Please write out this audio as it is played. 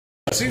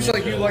Seems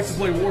like you like to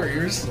play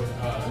warriors.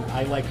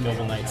 I like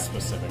Noble Knights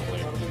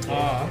specifically.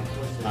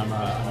 I'm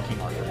a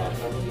King Arthur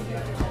buff.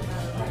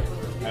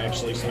 I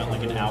actually spent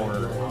like an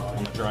hour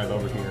on the drive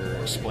over here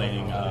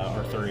explaining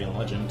Arthurian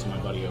legend to my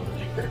buddy over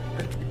there.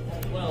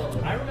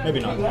 Maybe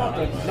not.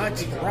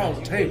 Knights of the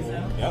Round Table.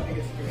 Yep.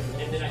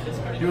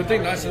 You would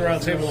think Knights of the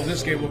Round Table in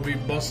this game would be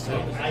busted.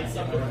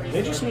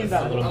 They just need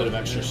that little bit of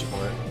extra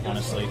support,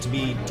 honestly, to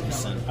be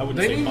decent. I wouldn't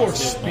They say need more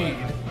busted, speed.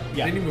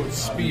 Yeah. They need more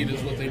speed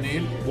is what they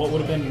need. What would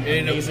have been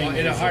amazing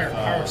in a is higher if,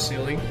 power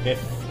ceiling. If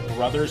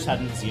Brothers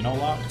hadn't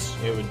Xeno-locked,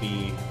 it would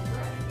be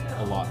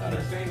a lot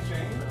better.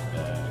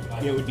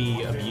 It would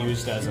be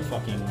abused as a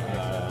fucking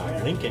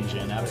link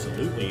engine,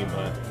 absolutely,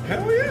 but...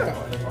 Hell yeah!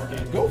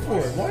 Go for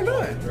it, why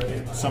not?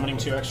 Summoning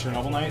 2 extra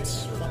Noble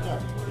Knights? Fuck yeah.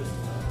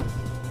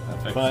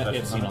 But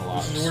it's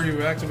Xeno-locked. This is where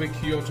you activate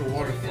Kyoto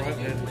Waterfront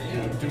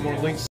and do more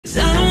links.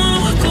 I don't wanna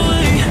walk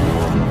away.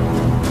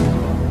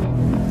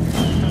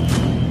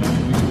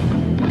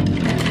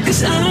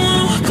 'Cause I don't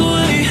wanna walk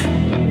away.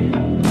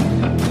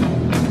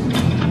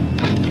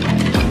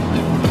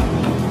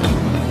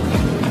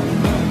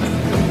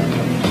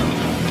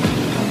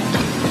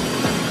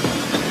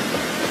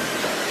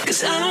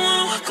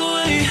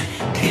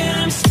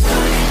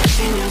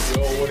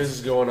 Yo, what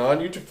is going on,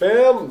 YouTube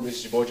fam? This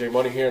is your boy J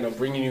Money here, and I'm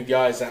bringing you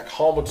guys that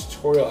combo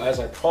tutorial as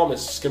I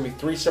promised. It's gonna be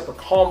 3 separate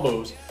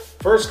combos.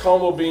 First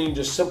combo being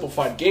just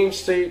simplified game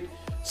state.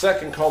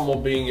 Second combo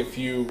being if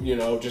you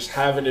just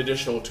have an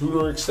additional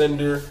tutor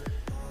extender.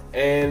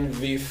 And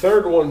the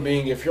third one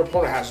being if your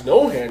opponent has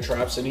no hand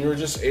traps and you're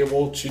just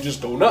able to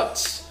just go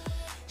nuts.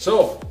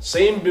 So,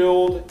 same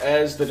build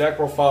as the deck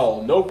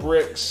profile, no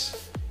bricks.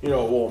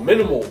 Well,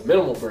 minimal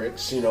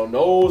bricks, no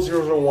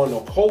 001, no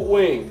Colt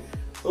Wing.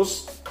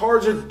 Those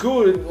cards are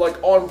good, like,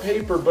 on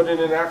paper, but in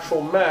an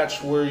actual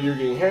match where you're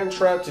getting hand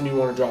trapped and you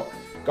want to drop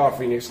God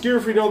Phoenix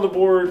Gearfried on the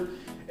board,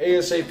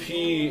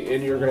 ASAP,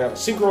 and you're going to have a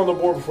Synchro on the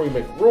board before you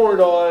make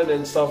Rorodon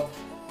and stuff.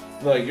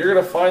 Like, you're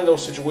going to find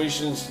those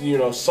situations,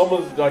 some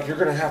of, like, you're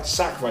going to have to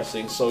sacrifice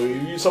things. So,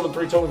 you summon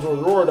 3 tokens with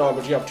Rorodon,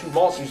 but you have 2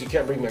 monsters, you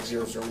can't bring back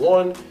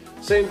 001.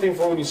 Same thing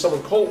for when you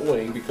summon Colt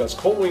Wing, because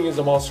Colt Wing is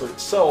a monster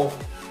itself.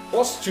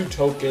 Plus 2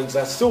 tokens,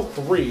 that's still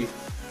 3,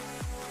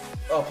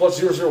 plus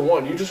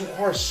 001. You just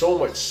require so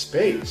much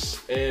space,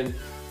 and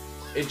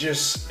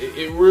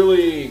it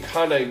really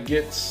kind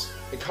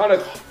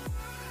of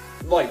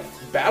like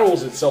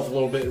battles itself a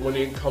little bit when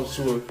it comes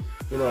to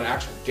an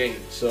actual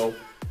game. So,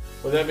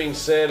 with that being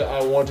said,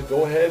 I want to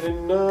go ahead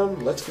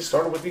and let's get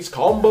started with these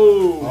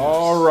combos.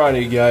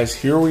 Alrighty, guys,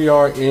 here we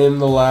are in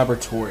the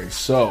laboratory.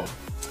 So,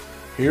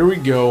 here we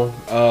go.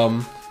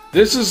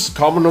 This is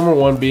combo number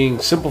 1 being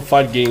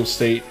simplified game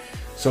state.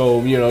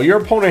 So, your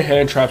opponent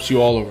hand traps you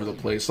all over the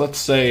place. Let's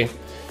say,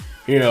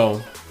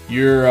 your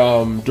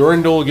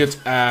Durandal gets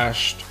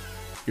ashed,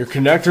 your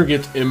connector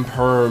gets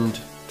impermed,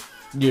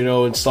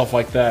 and stuff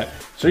like that.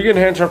 So you're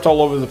getting hand trapped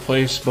all over the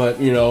place, but,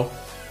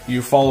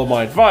 you follow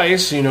my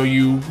advice,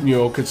 you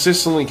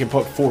consistently can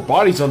put 4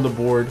 bodies on the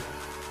board,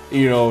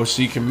 so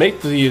you can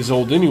make the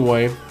Isolde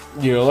anyway.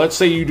 Let's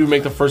say you do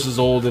make the first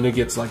Isolde and it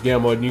gets like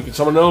Gamma, and you can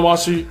summon another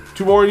monster,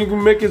 2 more, and you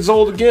can make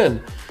Isolde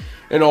again.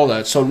 And all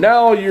that. So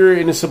now you're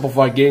in a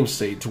simplified game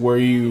state to where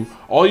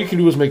all you can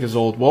do is make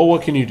Isolde. Well,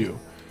 what can you do?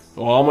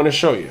 Well, I'm going to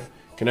show you.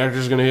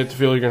 Connector's going to hit the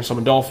field. You're going to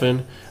summon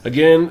Dolphin.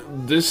 Again,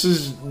 this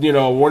is,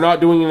 we're not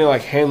doing any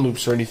like hand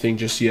loops or anything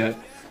just yet.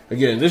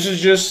 Again, this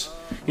is just,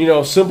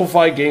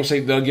 simplified game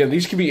state. Again,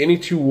 these could be any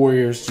 2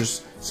 warriors.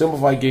 Just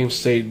simplified game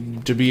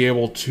state to be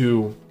able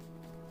to,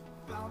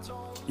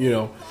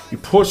 you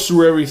push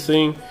through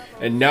everything,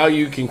 and now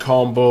you can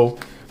combo,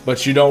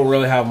 but you don't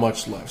really have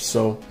much left.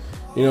 So,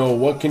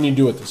 what can you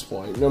do at this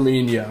point? I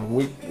mean, yeah,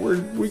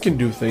 we can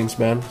do things,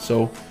 man.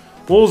 So,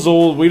 we'll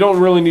Isolde. We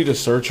don't really need to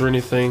search or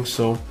anything,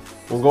 so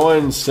we'll go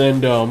ahead and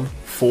send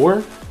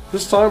 4.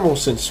 This time we'll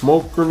send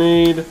Smoke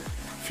Grenade,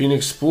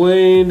 Phoenix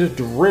Blade,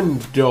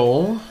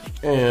 Durandal,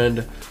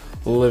 and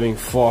Living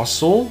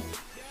Fossil.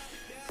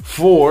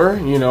 4,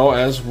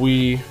 as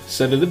we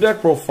said in the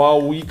deck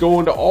profile, we go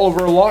into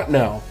Oliver a lot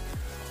now.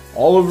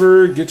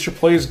 Oliver gets your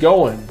plays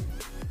going.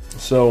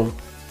 So,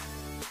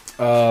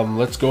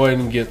 let's go ahead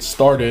and get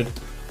started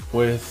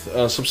with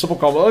some simple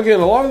combos. Again,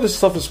 a lot of this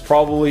stuff is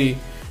probably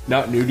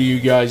not new to you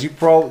guys. You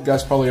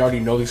guys probably already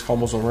know these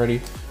combos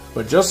already.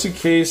 But just in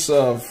case,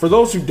 for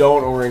those who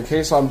don't, or in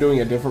case I'm doing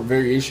a different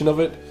variation of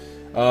it,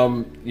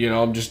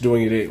 I'm just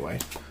doing it anyway.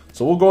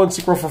 So we'll go and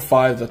Synchro for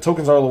 5. The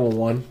tokens are level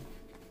 1.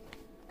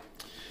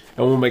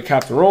 And we'll make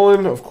Captain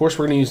Roland. Of course,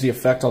 we're going to use the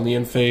effect on the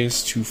end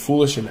phase to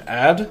Foolish and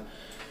add.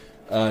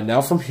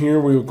 Now from here,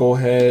 we will go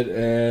ahead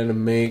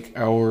and make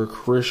our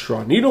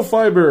Krishra Needle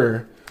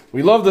Fiber.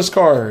 We love this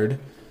card.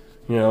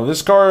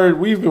 This card,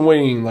 we've been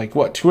waiting, like,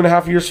 what,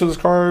 2.5 years for this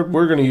card?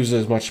 We're going to use it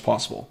as much as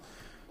possible.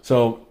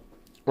 So,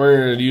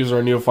 we're going to use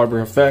our Needle Fiber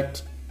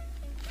effect.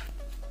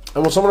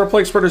 And we'll summon our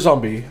Plague Spreader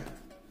Zombie.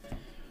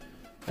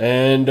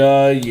 And,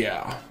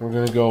 yeah, we're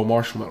going to go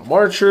Martial Metal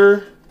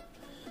Marcher.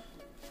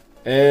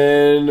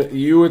 And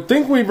you would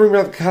think we bring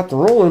back Captain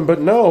Roland, but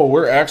no,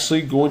 we're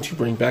actually going to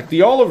bring back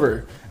the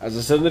Oliver. As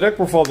I said in the deck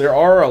profile, there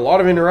are a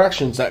lot of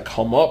interactions that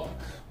come up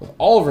with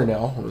Oliver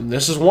now, and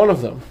this is one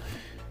of them.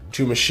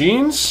 2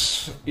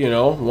 machines, you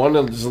know, one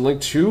is a link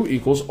 2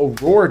 equals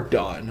Aurora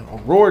Dawn.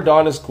 Aurora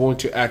Dawn is going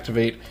to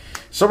activate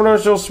summon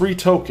those 3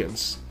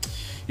 tokens.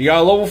 You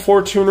got a level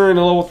 4 tuner and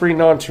a level 3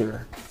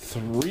 non-tuner.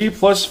 3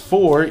 plus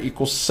 4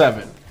 equals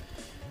 7.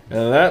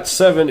 And that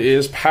 7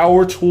 is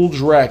Power Tool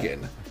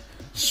Dragon.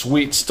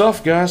 Sweet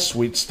stuff, guys.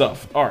 Sweet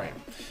stuff. Alright.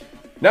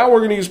 Now we're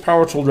going to use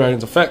Power Tool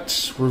Dragon's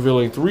effect,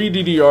 revealing 3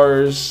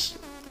 DDRs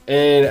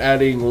and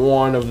adding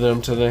 1 of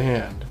them to the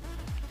hand.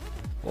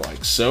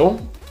 Like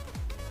so.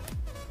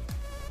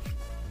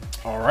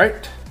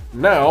 Alright.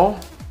 Now,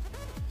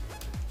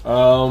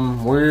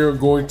 we're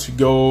going to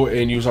go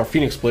and use our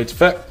Phoenix Blades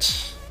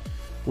effect.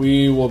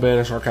 We will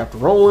banish our Captain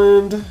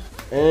Roland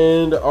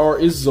and our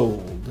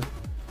Isolde.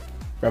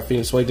 Grab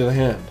Phoenix Blade to the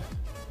hand.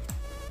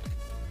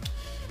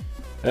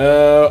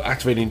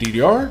 Activating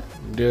DDR,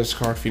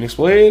 discard Phoenix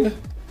Blade,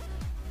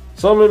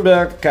 summon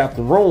back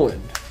Captain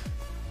Roland.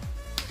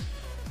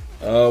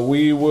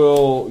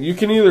 You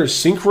can either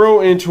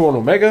synchro into an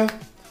Omega,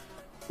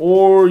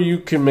 or you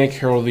can make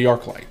Herald of the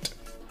Arclight.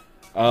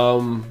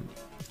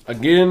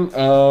 Again,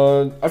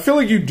 I feel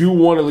like you do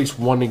want at least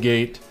 1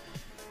 negate,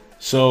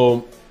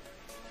 so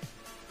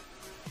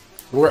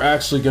we're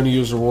actually going to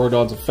use Aurora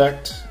Dawn's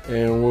effect,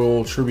 and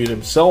we'll tribute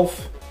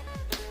himself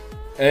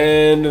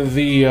and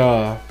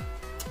the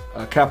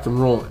Captain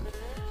Roland,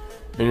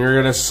 and you're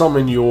gonna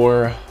summon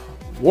your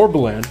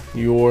Warbland,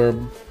 your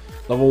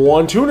level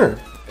 1 tuner,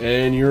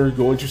 and you're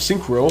going to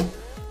synchro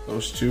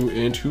those 2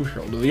 into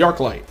Herald of the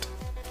Arclight.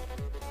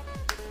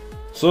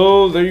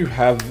 So there you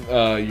have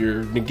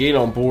your negate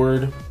on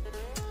board.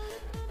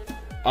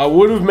 I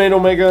would have made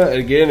Omega.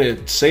 Again,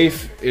 it's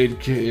safe. It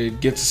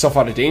gets itself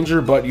out of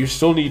danger, but you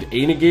still need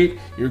a negate.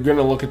 You're going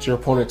to look at your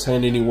opponent's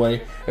hand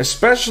anyway,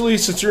 especially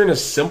since you're in a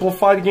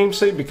simplified game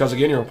state, because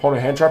again, your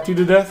opponent hand trapped you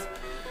to death.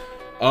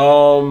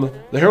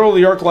 The Herald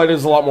of the Arclight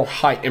is a lot more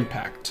high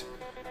impact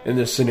in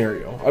this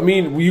scenario. I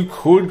mean, you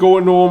could go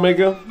into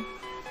Omega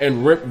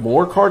and rip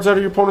more cards out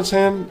of your opponent's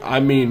hand. I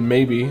mean,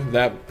 maybe.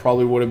 That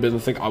probably would have been the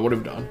thing I would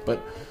have done.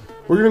 But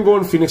we're going to go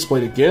in Phoenix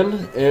Blade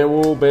again, and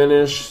we'll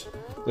banish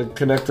the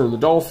Connector and the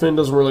Dolphin.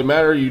 Doesn't really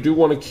matter. You do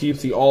want to keep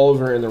the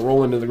Oliver and the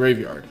Roland in the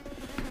graveyard.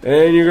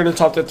 And you're going to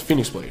top that to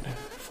Phoenix Blade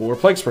for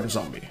Plague Spreader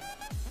Zombie.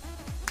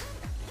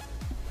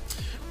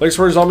 Plague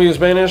Spreader Zombie is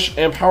banished,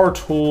 and Power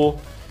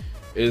Tool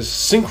is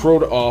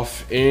synchroed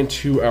off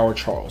into our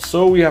Charles.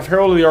 So we have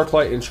Herald of the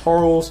Arclight and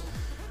Charles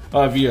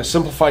via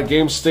simplified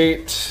game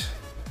state.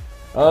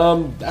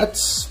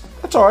 That's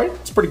alright.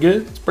 It's pretty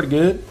good. It's pretty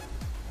good.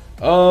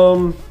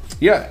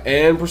 Yeah,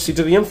 and proceed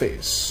to the end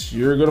phase.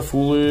 You're gonna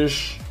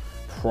foolish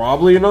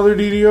probably another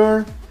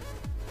DDR,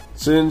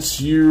 since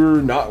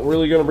you're not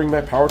really gonna bring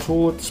back Power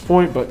Tool at this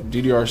point, but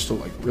DDR is still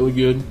like really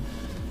good.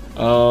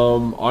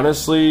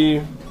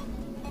 Honestly,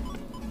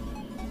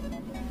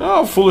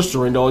 foolish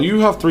Durandal. You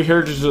have 3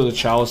 heritages of the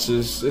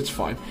chalices. It's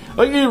fine.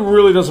 Like, it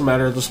really doesn't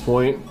matter at this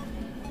point.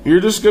 You're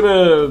just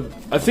gonna,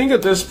 I think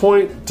at this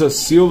point, to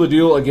seal the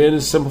deal again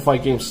is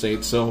simplified game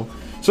state. So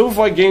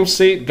simplified game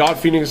state, God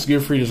Phoenix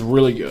Gearfried is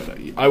really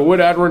good. I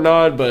would add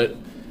Renaud, but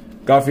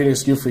God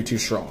Phoenix Gearfried too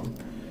strong.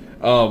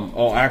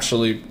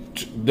 Actually,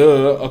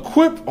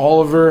 equip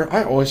Oliver.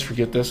 I always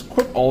forget this.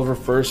 Equip Oliver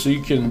first, so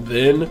you can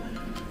then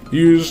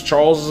use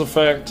Charles's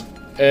effect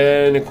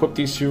and equip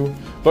these 2.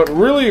 But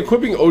really,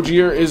 equipping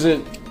Ogier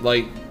isn't,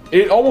 like,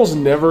 it almost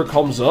never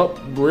comes up,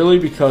 really,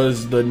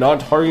 because the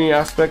non-targeting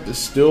aspect is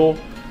still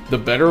the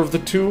better of the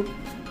 2.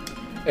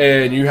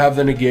 And you have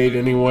the negate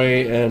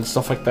anyway, and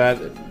stuff like that.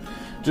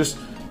 Just,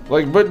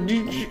 like, but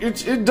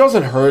it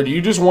doesn't hurt.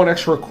 You just want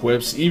extra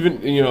equips,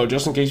 even, you know,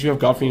 just in case you have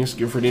God Phoenix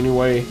Gifford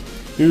anyway.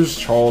 Use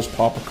Charles,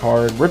 pop a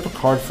card, rip a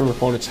card from your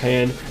opponent's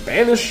hand,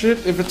 banish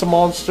it if it's a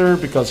monster,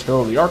 because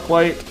Herald of the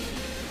Arclight,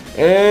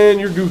 and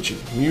you're Gucci.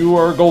 You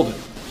are golden.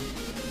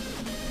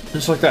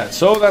 Just like that.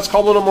 So that's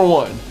combo number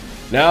 1.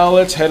 Now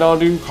let's head on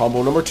to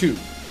combo number 2.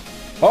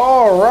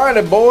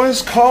 Alrighty,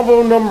 boys.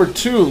 Combo number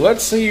 2.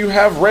 Let's say you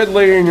have Red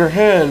Layer in your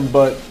hand,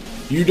 but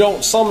you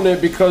don't summon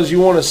it because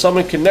you want to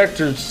summon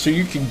connectors, so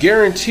you can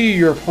guarantee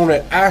your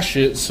opponent ash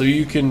it, so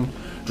you can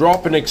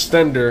drop an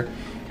extender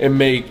and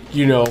make,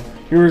 you know,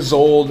 your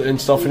Zold and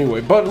stuff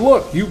anyway. But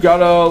look, you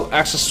got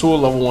access to a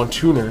level 1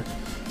 tuner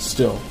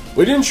still.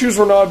 We didn't choose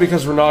Renaud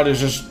because Renaud is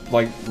just,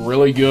 like,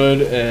 really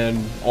good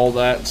and all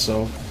that,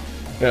 so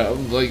yeah,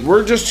 like,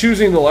 we're just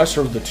choosing the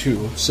lesser of the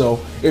 2. So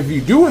if you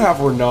do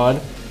have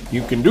Renaud,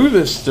 you can do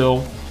this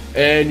still,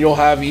 and you'll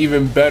have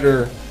even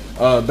better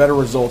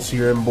results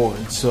here in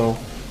board. So,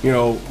 you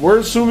know, we're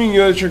assuming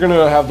that you're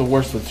gonna have the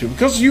worst of the 2,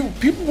 because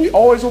we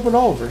always open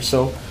Oliver.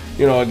 So,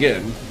 you know,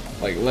 again,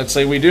 like, let's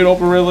say we did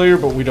open Red Layer,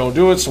 but we don't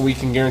do it, so we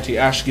can guarantee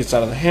Ash gets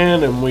out of the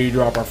hand, and we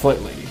drop our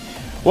Flint Lady.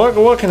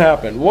 What can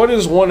happen? What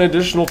is one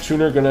additional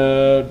tuner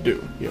gonna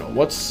do? You know,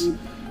 what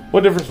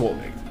difference will it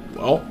make?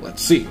 Well,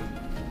 let's see.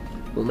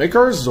 We'll make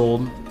our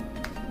Zold.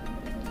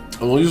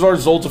 And we'll use our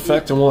Zolt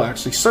effect and we'll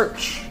actually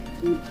search.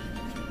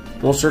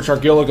 We'll search our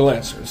Gilligan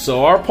Lancer.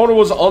 So our opponent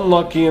was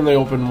unlucky and they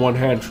opened one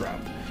hand trap.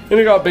 And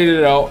it got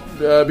baited out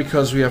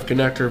because we have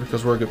Connector,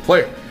 because we're a good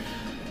player.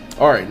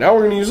 Alright, now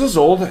we're going to use a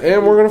Zold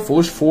and we're going to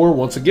Foolish 4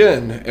 once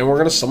again. And we're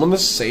going to summon the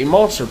same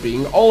monster,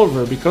 being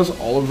Oliver, because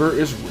Oliver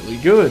is really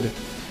good.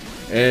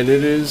 And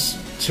it is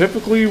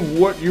typically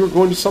what you're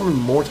going to summon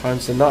more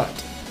times than not.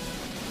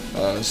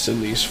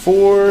 Send these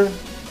 4. There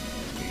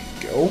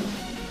you go.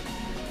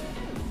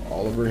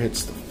 Oliver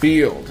hits the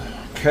field.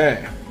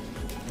 Okay.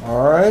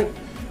 Alright.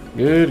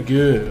 Good,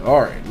 good.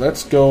 Alright,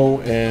 let's go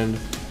and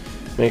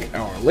make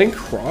our Link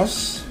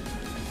Cross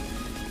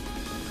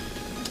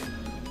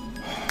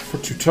for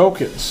 2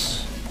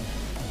 tokens.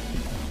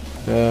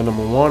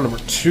 Number 1, number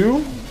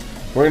 2.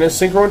 We're going to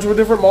synchro into a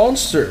different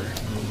monster.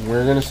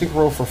 We're going to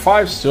synchro for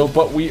 5 still,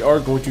 but we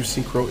are going to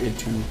synchro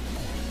into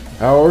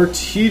our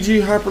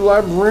TG Hyper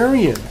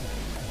Librarian.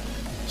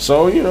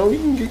 So, you know, you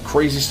can get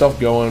crazy stuff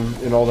going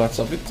and all that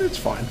stuff. It's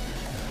fine.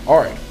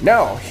 Alright,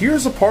 now,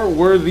 here's the part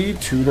where the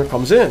tuner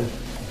comes in.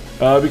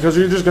 Because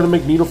you're just going to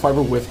make Needle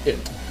Fiber with it.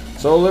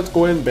 So let's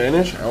go ahead and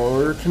banish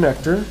our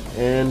Connector.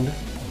 And,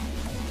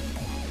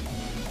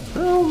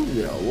 well,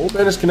 yeah, we'll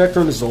banish Connector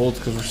and the Zold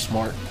because we're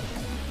smart.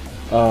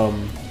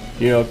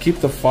 You know, keep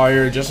the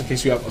fire just in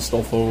case you have a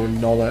Astolfo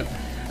and all that.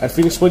 Add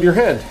Phoenix Blade to your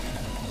hand.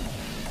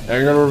 Now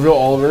you're going to reveal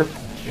Oliver.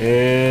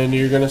 And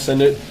you're going to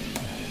send it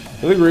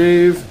to the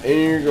grave. And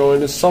you're going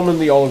to summon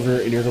the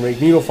Oliver. And you're going to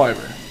make Needle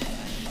Fiber.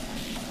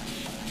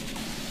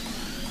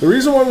 The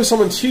reason why we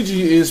summon TG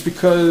is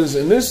because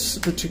in this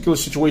particular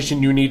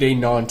situation you need a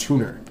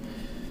non-tuner.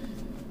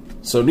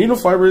 So Needle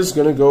Fiber is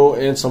going to go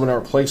and summon our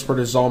Plague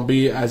Spreader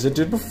Zombie as it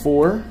did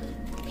before.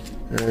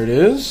 There it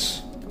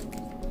is.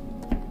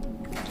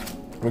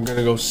 We're going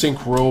to go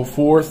Synchro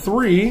for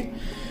 3.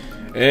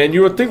 And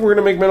you would think we're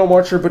going to make Metal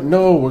Marcher, but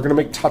no, we're going to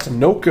make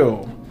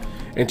Tatsunoko.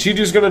 And TG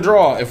is going to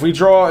draw. If we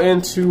draw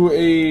into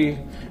a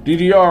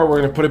DDR, we're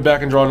going to put it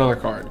back and draw another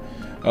card.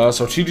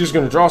 So TG is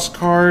going to draw us a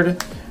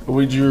card.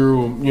 We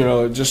drew, you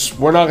know,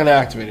 we're not going to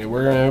activate it.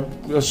 We're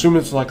going to assume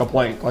it's like a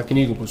blank, like an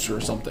Eagle Booster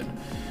or something.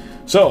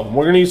 So,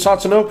 we're going to use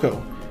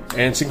Tatsunoko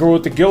and synchro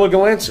with the Gilligan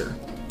Lancer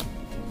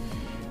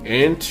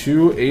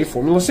into a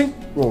Formula Sync.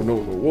 Oh, no,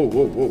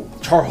 whoa.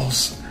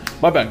 Charles.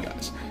 My bad,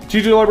 guys.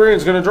 TG Librarian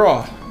is going to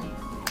draw.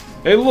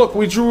 Hey, look,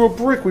 we drew a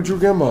brick. We drew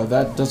Gemma.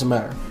 That doesn't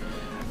matter.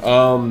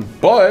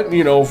 But,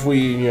 you know, if we,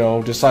 you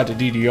know, decide to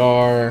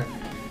DDR,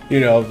 you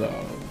know, the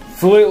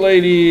Flint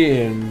Lady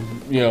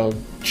and, you know,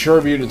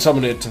 Tribute and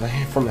summon it to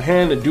from the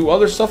hand and do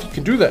other stuff, you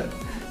can do that.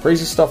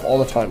 Crazy stuff all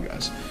the time,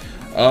 guys.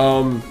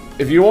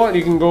 If you want,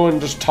 you can go and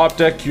just top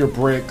deck your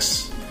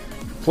bricks.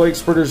 Plague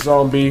Spreader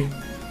Zombie.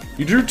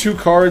 You drew 2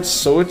 cards,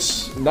 so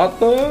it's not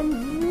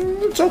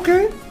it's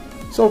okay.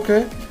 It's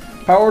okay.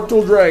 Power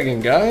Tool Dragon,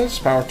 guys.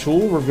 Power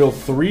Tool, reveal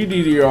 3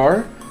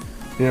 DDR.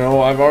 You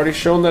know, I've already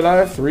shown that I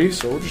have 3,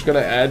 so we're just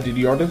going to add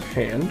DDR to the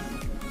hand.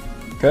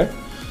 Okay.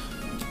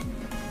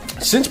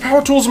 Since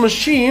Power Tool's a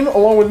machine,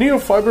 along with Needle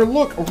Fiber,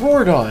 look,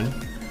 Auroradon.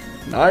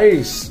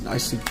 Nice.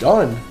 Nicely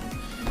done.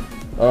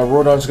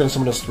 Auroradon's going to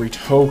summon us 3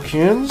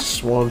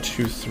 tokens. 1,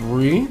 2,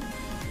 3.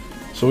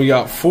 So we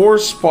got 4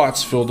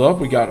 spots filled up.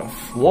 We got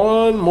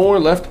 1 more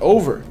left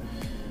over.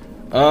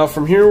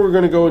 From here, we're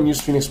going to go and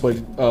use Phoenix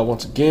Blade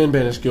once again.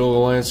 Banish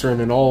Gilligan Lancer and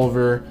then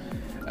Oliver.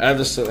 Add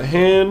this to the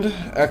hand.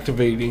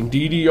 Activating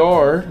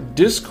DDR.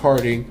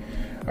 Discarding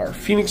our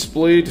Phoenix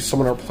Blade to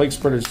summon our Plague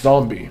Spreader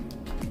Zombie.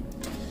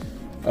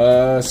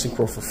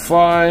 Synchro for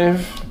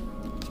 5.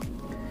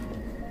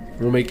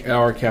 We'll make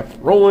our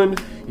Captain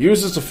Roland.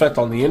 Use this effect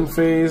on the end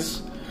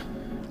phase.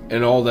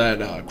 And all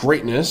that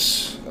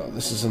greatness.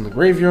 This is in the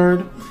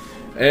graveyard.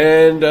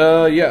 And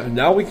yeah,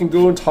 now we can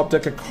go and top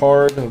deck a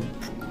card.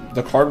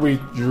 The card we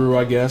drew,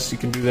 I guess. You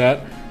can do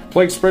that.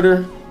 Plague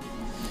Spreader.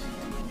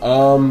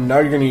 Now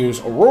you're going to use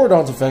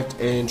Auroradon's effect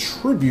and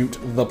tribute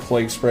the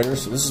Plague Spreader.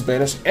 So this is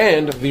banished.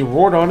 And the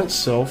Auroradon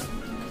itself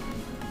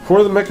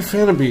for the Mecha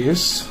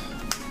Fanabeast.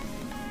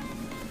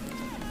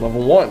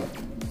 Level 1.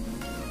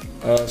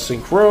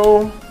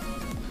 Synchro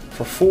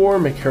for 4.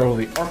 Make Herald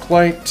the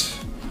Arclight.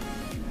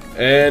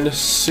 And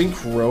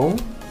Synchro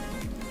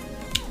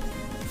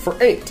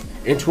for 8.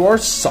 Into our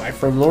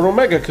Psyframe Lord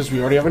Omega, because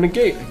we already have a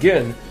negate.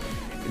 Again,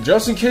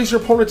 just in case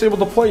your opponent's able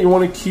to play, you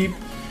want to keep,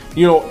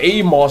 you know,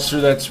 a monster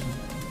that's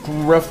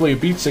roughly a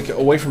beat stick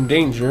away from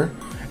danger,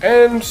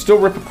 and still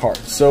rip a card.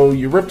 So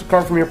you ripped a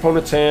card from your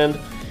opponent's hand.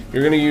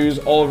 You're going to use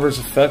Oliver's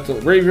effect in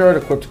the graveyard,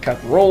 equip to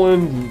Captain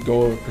Roland,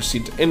 go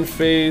proceed to end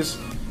phase.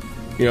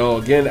 You know,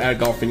 again, add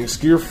Golf Phoenix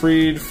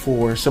Gearfried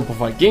for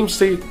simplified game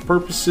state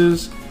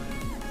purposes.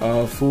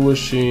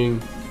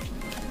 Foolishing,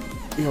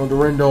 you know,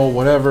 Durandal,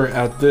 whatever.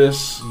 Add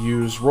this,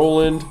 use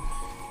Roland,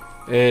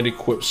 and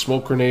equip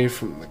Smoke Grenade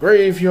from the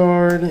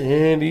graveyard,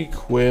 and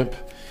equip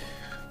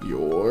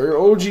your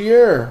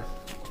Ogier.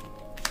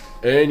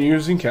 And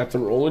using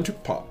Captain Roland to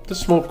pop the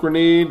Smoke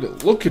Grenade,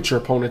 look at your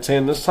opponent's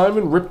hand this time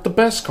and rip the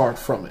best card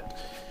from it.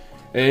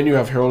 And you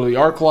have Herald of the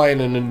Arclight,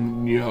 and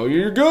then, you know,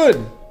 you're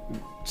good.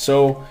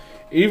 So,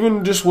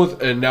 even just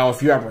with, and now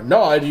if you have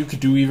Renaud, you could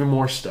do even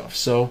more stuff.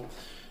 So,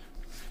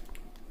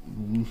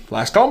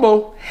 last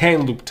combo,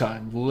 hand loop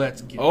time.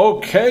 Let's get it.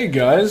 Okay,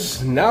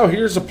 guys, now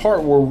here's the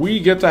part where we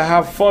get to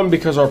have fun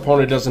because our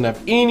opponent doesn't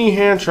have any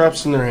hand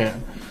traps in their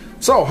hand.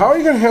 So, how are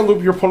you going to hand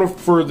loop your opponent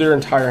for their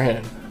entire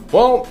hand?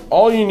 Well,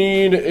 all you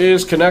need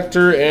is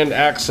connector and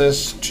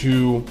access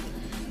to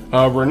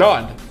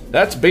Renaud.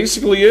 That's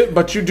basically it,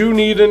 but you do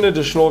need an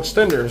additional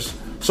extenders.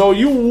 So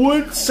you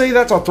would say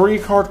that's a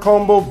 3-card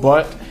combo,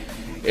 but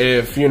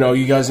if you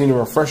guys need a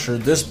refresher,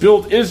 this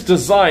build is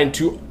designed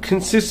to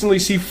consistently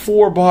see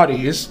 4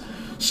 bodies.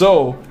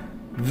 So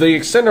the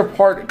extender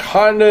part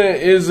kinda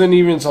isn't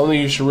even something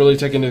you should really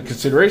take into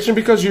consideration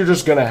because you're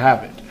just gonna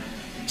have it.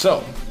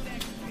 So,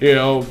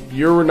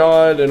 your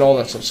Renaud and all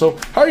that stuff. So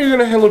how are you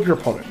gonna handle your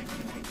opponent?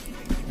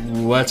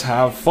 Let's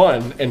have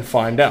fun and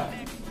find out.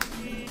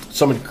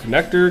 Summon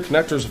connector.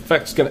 Connector's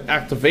effect's gonna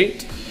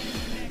activate.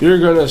 You're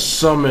gonna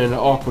summon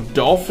Aqua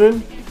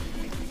Dolphin,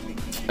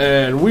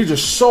 and we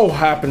just so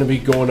happen to be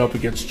going up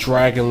against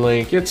Dragon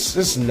Link.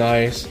 It's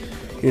nice,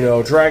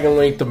 Dragon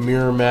Link, the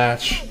mirror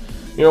match,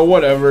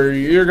 whatever.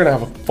 You're gonna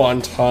have a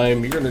fun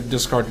time. You're gonna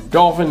discard your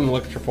Dolphin and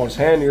look at your opponent's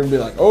hand. You're gonna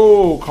be like,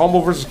 oh, combo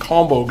versus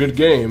combo, good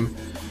game.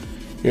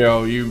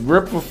 You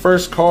rip the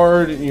first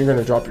card. You're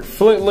gonna drop your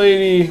Flint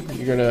Lady.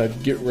 You're gonna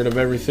get rid of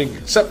everything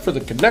except for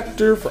the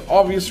connector for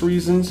obvious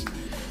reasons.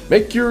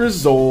 Make your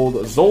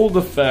Isolde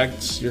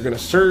effects. You're gonna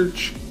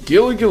search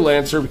Gilligan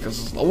Lancer because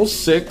it's level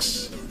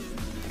 6.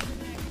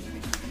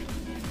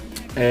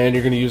 And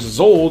you're gonna use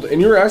Isolde,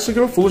 and you're actually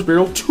gonna Foolish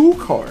Burial 2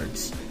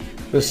 cards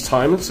this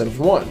time instead of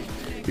 1.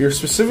 You're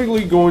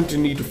specifically going to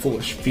need to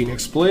Foolish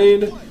Phoenix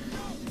Blade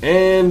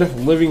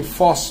and Living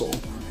Fossil.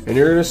 And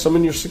you're gonna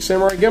summon your 6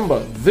 Samurai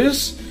Gemba.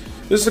 This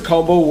is the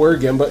combo where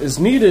Gemba is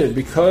needed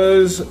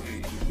because,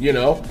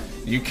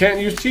 you can't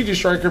use TG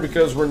Striker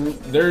because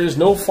there is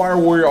no Fire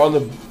Warrior on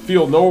the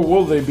field, nor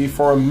will they be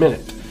for a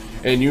minute.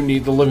 And you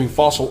need the Living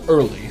Fossil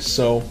early.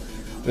 So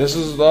this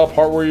is the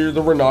part where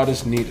the Renaud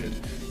is needed.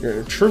 You're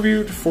going to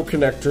Tribute for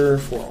Connector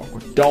for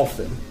Aqua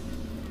Dolphin.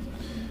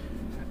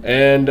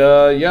 And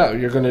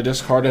you're going to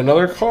discard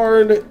another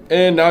card.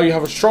 And now you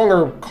have a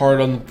stronger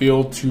card on the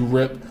field to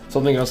rip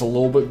something that's a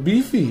little bit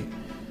beefy.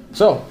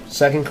 So,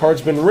 second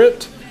card's been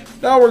ripped.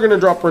 Now we're going to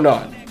drop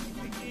Renaud.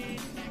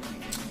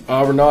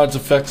 Renaud's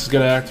effect is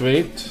going to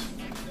activate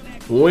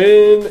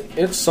when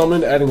it's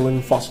summoned, adding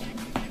Living Fossil.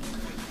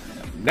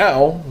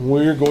 Now,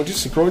 we're going to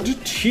synchro into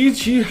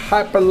TG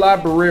Hyper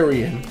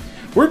Librarian.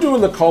 We're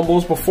doing the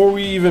combos before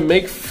we even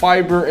make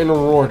Fiber and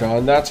Aurora,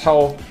 that's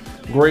how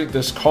great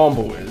this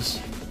combo is.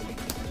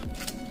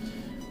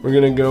 We're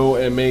going to go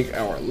and make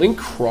our Link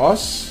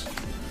Cross,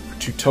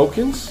 2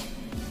 tokens,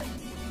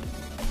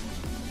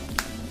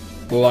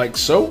 like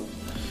so.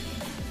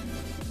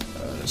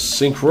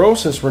 Synchro,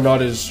 since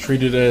Renaud is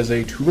treated as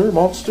a tuner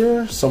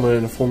monster,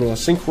 summon Formula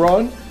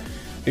Synchron.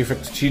 The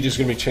effect of TG is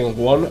going to be Chain Link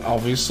 1,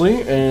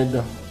 obviously,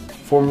 and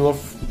Formula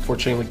for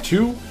Chain Link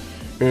 2. You're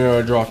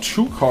going to draw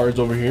 2 cards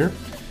over here.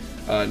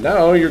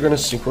 Now you're going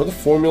to synchro the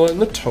formula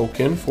and the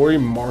token for a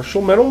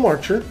Martial Metal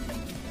Marcher.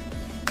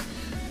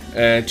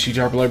 And TG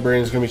Hyper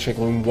Librarian is going to be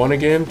Chain Link 1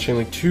 again, Chain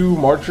Link 2,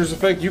 Marcher's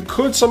effect. You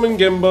could summon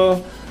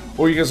Gemba,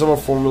 or you can summon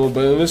Formula,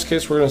 but in this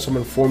case we're going to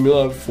summon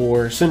Formula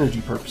for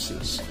synergy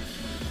purposes.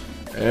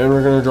 And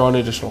we're going to draw an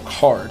additional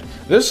card.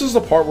 This is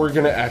the part where we're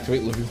going to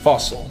activate Living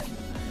Fossil.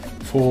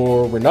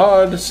 For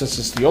Renaud, since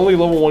it's the only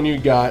level 1 you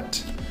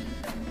got,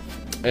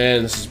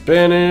 and this is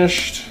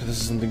banished,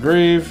 this is in the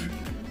grave,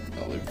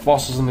 Living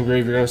Fossil's in the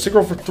grave, you're going to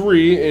synchro for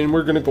 3, and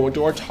we're going to go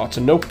into our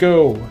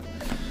Tatsunoko.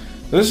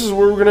 This is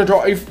where we're going to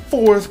draw a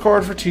 4th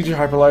card for TG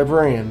Hyper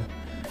Librarian.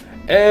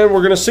 And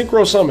we're going to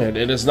synchro summon.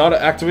 It is not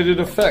an activated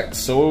effect,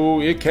 so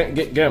it can't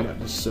get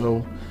gamma.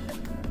 So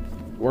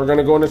we're going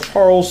to go into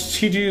Charles.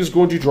 TG is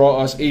going to draw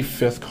us a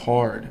 5th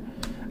card.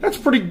 That's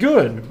pretty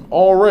good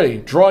already.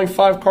 Drawing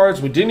 5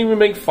 cards. We didn't even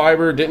make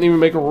Fiber, didn't even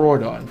make a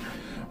Rorodon.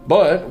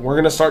 But we're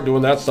going to start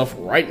doing that stuff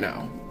right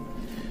now.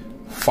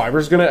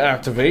 Fiber's going to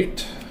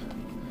activate,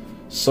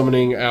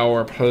 summoning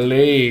our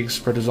Plague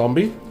Spreader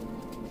Zombie.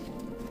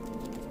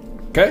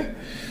 Okay.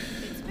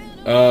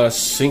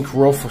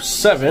 Synchro for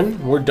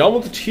 7. We're done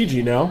with the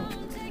TG now.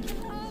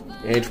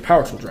 Age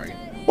Power Tool Dragon.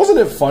 Wasn't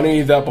it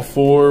funny that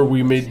before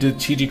we did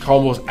TG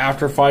combos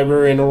after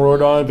Fiber and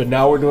Aurodon, but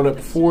now we're doing it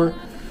before?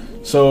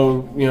 So,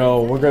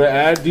 we're going to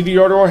add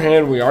DDR to our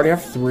hand. We already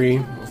have 3,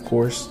 of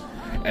course.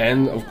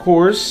 And, of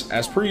course,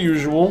 as per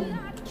usual,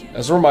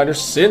 as a reminder,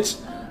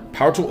 since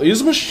Power Tool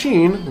is a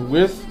machine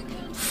with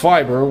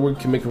Fiber, we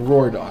can make a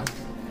Aurodon.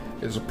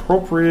 It is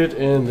appropriate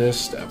in this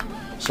step.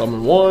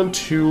 Summon 1,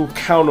 2,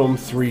 count them,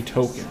 3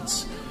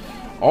 tokens.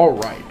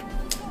 Alright.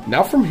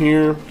 Now from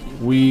here,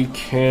 we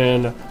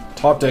can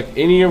top deck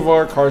any of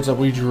our cards that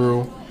we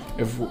drew.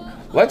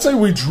 Let's say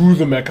we drew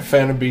the Mecha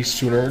Phantom Beast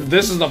sooner.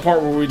 This is the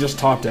part where we just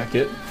top deck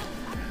it.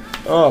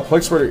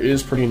 Plague Spreader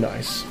is pretty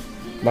nice.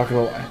 Not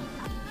gonna lie.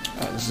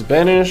 This is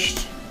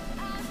banished.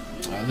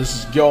 This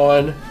is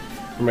gone.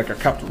 We make our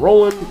Captain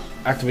Roland.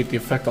 Activate the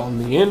effect on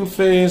the end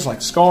phase, like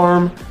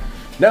Scarm.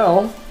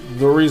 Now,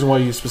 the reason why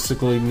you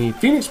specifically need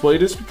Phoenix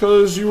Blade is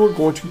because you are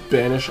going to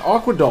banish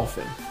Aqua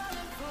Dolphin.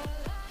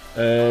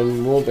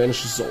 And we'll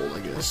banish Zold,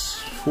 I guess,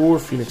 for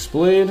Phoenix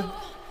Blade.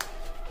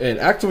 And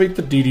activate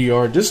the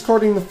DDR,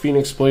 discarding the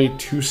Phoenix Blade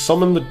to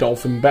summon the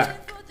Dolphin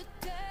back.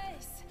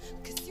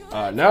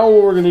 Now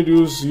what we're going to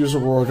do is use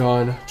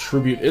Auroradon,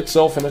 tribute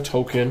itself in a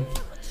token,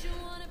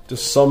 to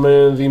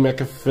summon the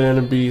Mecha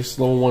Phantom Beast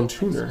level 1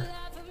 tuner.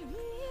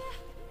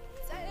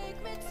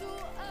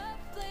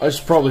 I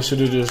probably should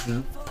have just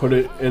put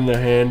it in the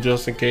hand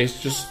just in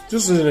case, just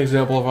as an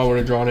example if I would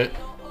have drawn it.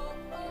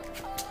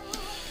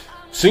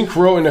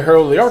 Synchro into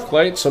Herald of the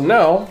Arclight, so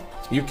now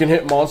you can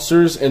hit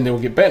monsters and they will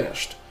get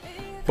banished.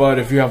 But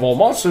if you have all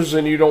monsters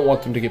and you don't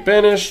want them to get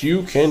banished,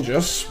 you can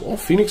just, well,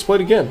 Phoenix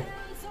Blade again.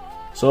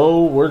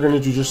 So we're going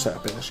to do just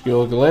that. Banish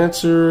Gilligan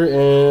Lancer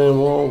and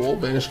we'll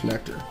banish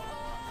Connector.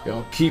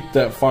 Keep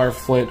that Fire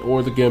Flint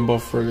or the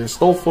Gemba for the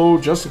Stolfo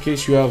just in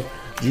case you have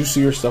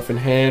juicier stuff in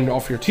hand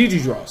off your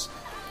TG draws.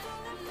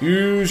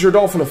 Use your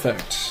Dolphin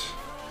effect.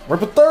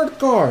 Rip a third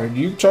card.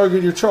 You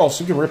target your Charles,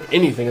 so you can rip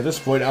anything at this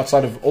point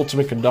outside of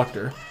Ultimate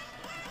Conductor.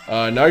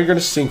 Now you're going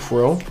to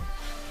Synchro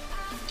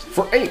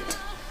for 8.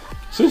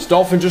 Since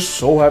Dolphin just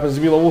so happens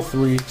to be level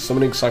 3,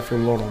 summoning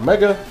Ciphering Lord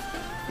Omega,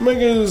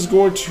 Omega is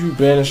going to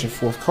banish a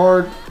 4th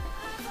card.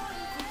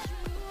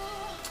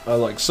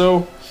 Like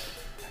so.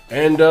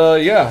 And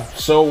yeah,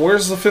 so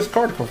where's the 5th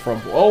card come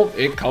from? Well,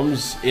 it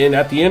comes in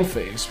at the end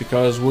phase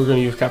because we're going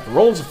to use Captain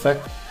Roland's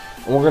effect.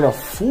 And we're going to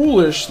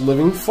Foolish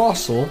Living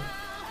Fossil,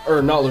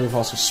 or not Living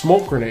Fossil,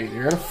 Smoke Grenade.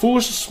 You're going to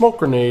Foolish Smoke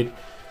Grenade.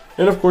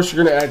 And of course,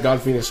 you're going to add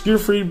God Phoenix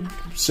Gearfried,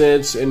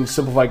 since in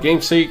simplified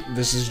game state,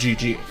 this is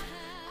GG.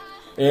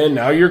 And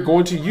now you're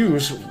going to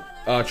use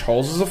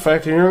Charles's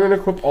effect, and you're going to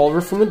equip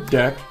Oliver from the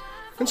deck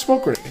and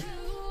Smoke Grenade.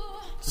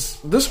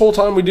 This whole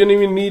time, we didn't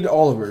even need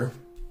Oliver,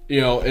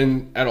 at all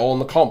in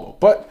the combo.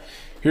 But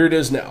here it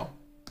is now.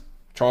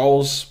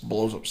 Charles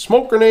blows up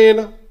Smoke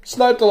Grenade,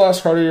 snipe the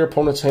last card of your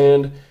opponent's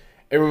hand.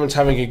 Everyone's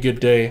having a good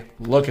day.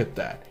 Look at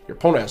that. Your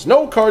opponent has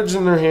no cards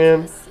in their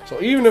hand,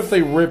 so even if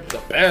they rip the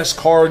best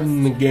card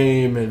in the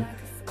game and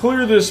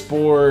clear this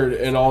board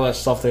and all that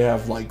stuff, they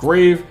have like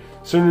Grave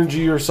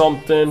Synergy or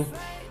something,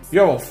 you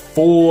have a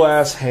full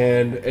ass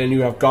hand and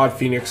you have God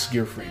Phoenix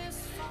Gearfried.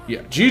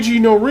 Yeah, GG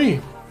no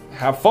re.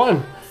 Have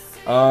fun.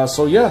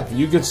 So yeah,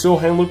 you can still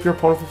hand loop your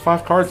opponent for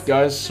 5 cards,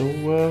 guys. So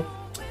yeah.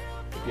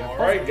 All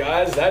right,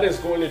 guys, that is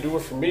going to do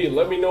it for me.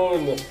 Let me know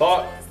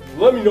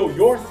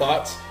your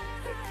thoughts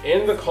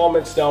in the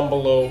comments down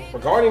below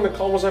regarding the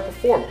combos I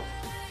performed.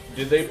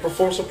 Did they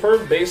perform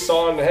superb based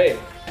on, hey,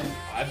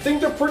 I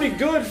think they're pretty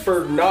good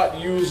for not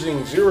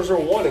using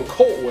 001 and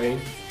Colt Wing.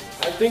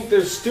 I think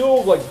there's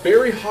still like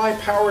very high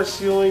power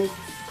ceiling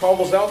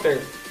combos out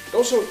there.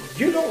 Also,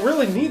 you don't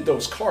really need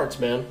those cards,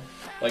 man.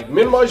 Like,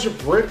 minimize your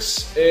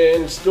bricks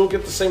and still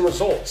get the same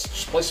results.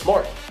 Just play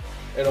smart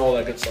and all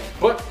that good stuff.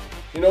 But,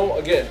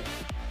 again,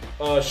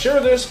 share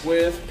this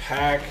with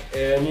Pack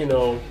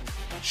and,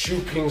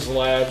 Shoopings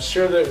Labs.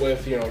 Share that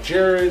with,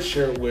 Jared.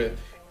 Share it with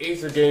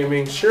Aether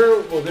Gaming. Share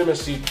it with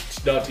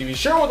MSC.TV.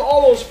 Share it with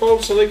all those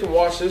folks so they can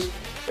watch this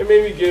and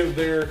maybe give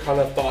their kind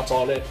of thoughts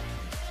on it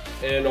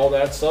and all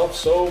that stuff.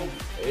 So,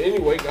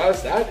 anyway,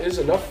 guys, that is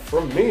enough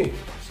from me.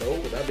 So,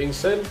 with that being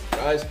said,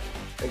 guys,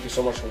 thank you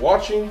so much for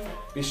watching.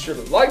 Be sure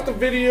to like the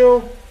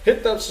video,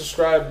 hit that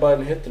subscribe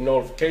button, hit the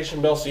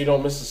notification bell so you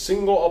don't miss a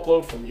single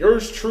upload from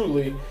yours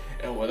truly.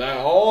 And with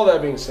all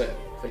that being said,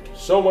 thank you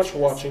so much for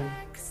watching.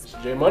 This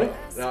is J Money,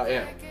 and I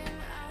am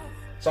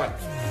signing.